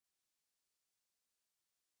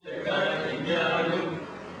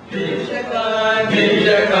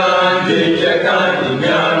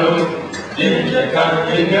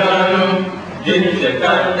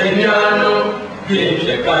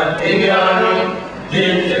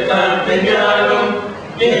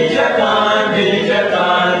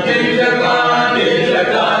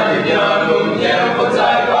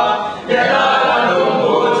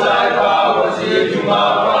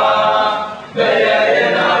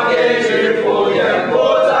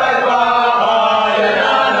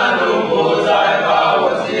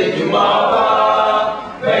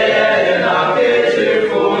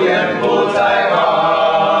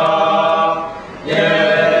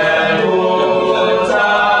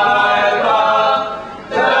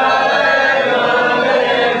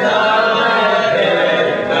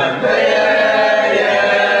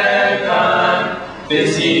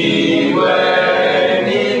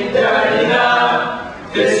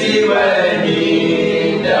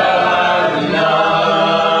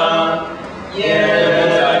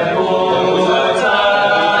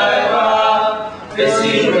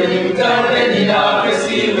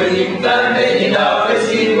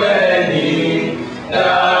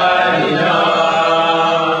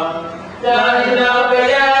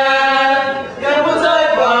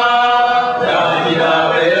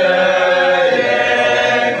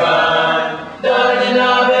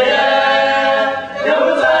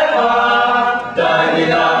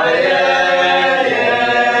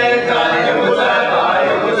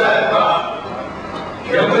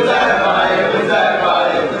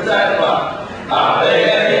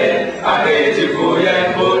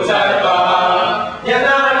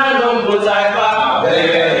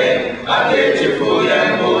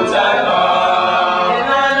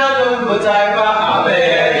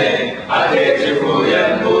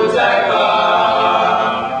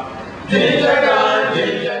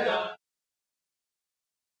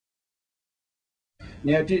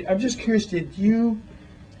Now, I'm just curious, did you,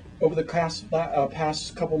 over the past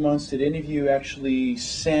couple months, did any of you actually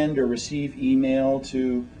send or receive email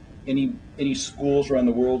to any schools around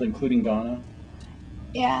the world, including Ghana?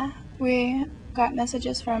 Yeah, we got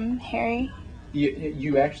messages from Harry. Did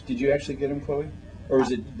you actually get them, Chloe? Or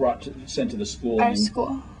is it sent to the school? Our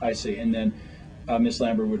school. I see. And then Miss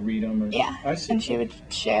Lambert would read them? Or, yeah, I see. And she would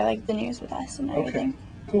share like the news with us and everything.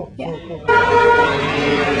 Okay, cool. Yeah. Cool.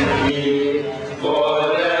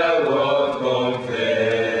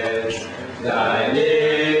 Thy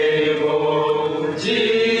name, O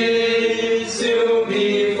Jesus,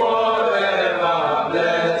 be forever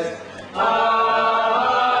blessed. Hallelujah,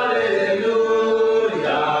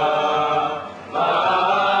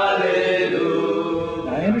 hallelujah.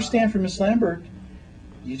 I understand from Miss Lambert,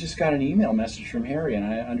 you just got an email message from Harry, and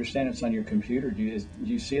I understand it's on your computer. Do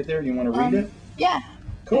you see it there? Do you want to read it? Yeah.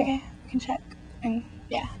 Cool. Okay, we can check.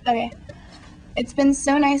 Yeah, okay. It's been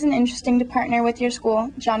so nice and interesting to partner with your school,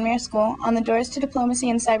 John Muir School, on the Doors to Diplomacy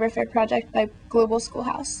and Cyber Fair project by Global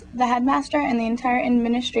Schoolhouse. The headmaster and the entire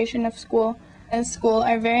administration of school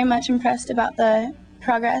are very much impressed about the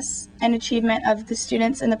progress and achievement of the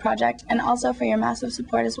students in the project, and also for your massive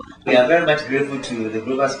support as well. We are very much grateful to the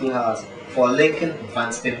Global Schoolhouse for linking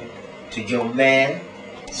advancement to John Muir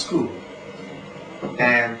School.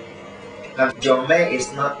 And John Muir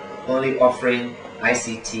is not only offering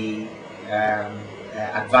ICT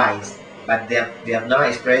advice, but they have now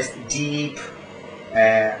expressed deep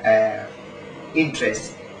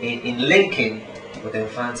interest in linking with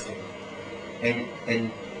advancement,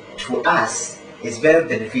 and to us it's very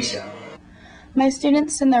beneficial. My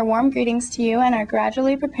students send their warm greetings to you and are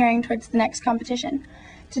gradually preparing towards the next competition.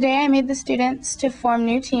 Today I made the students to form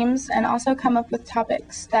new teams and also come up with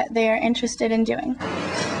topics that they are interested in doing.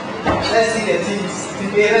 Let's see the teams.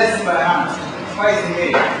 Today, let's see by hand. Why is the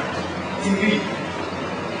name? Team B.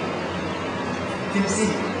 Team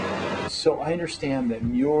C. So I understand that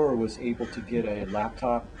Muir was able to get a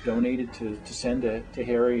laptop donated to send to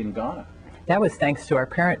Harry in Ghana. That was thanks to our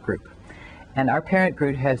parent group. And our parent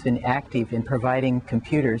group has been active in providing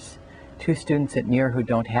computers to students at Muir who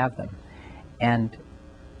don't have them. And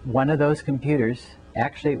one of those computers,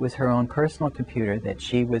 actually it was her own personal computer that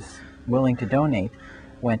she was willing to donate,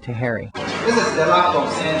 went to Harry. This is the laptop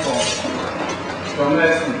sent from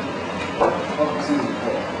Leslie.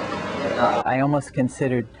 I almost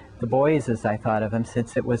considered the boys, as I thought of them,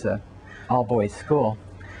 since it was a all-boys school.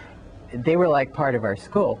 They were like part of our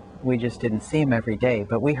school. We just didn't see them every day,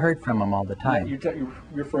 but we heard from them all the time. You're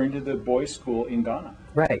referring to the boys' school in Ghana?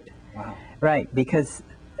 Right. Wow. Right, because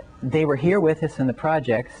they were here with us in the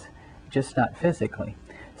projects, just not physically.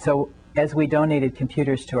 So as we donated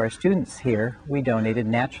computers to our students here, we donated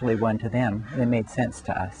naturally one to them, and it made sense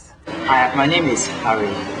to us. Hi, my name is Harry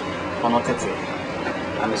Onotete.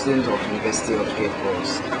 I'm a student of University of Cape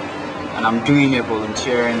Coast, and I'm doing a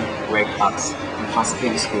volunteering work at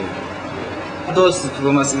University School. Those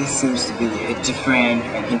diplomacy seems to be a different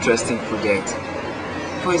and interesting project.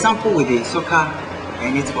 For example, with the soccer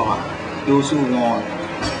and its power, those who won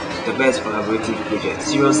the best collaborative project.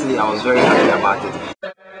 Seriously, I was very happy about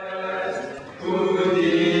it.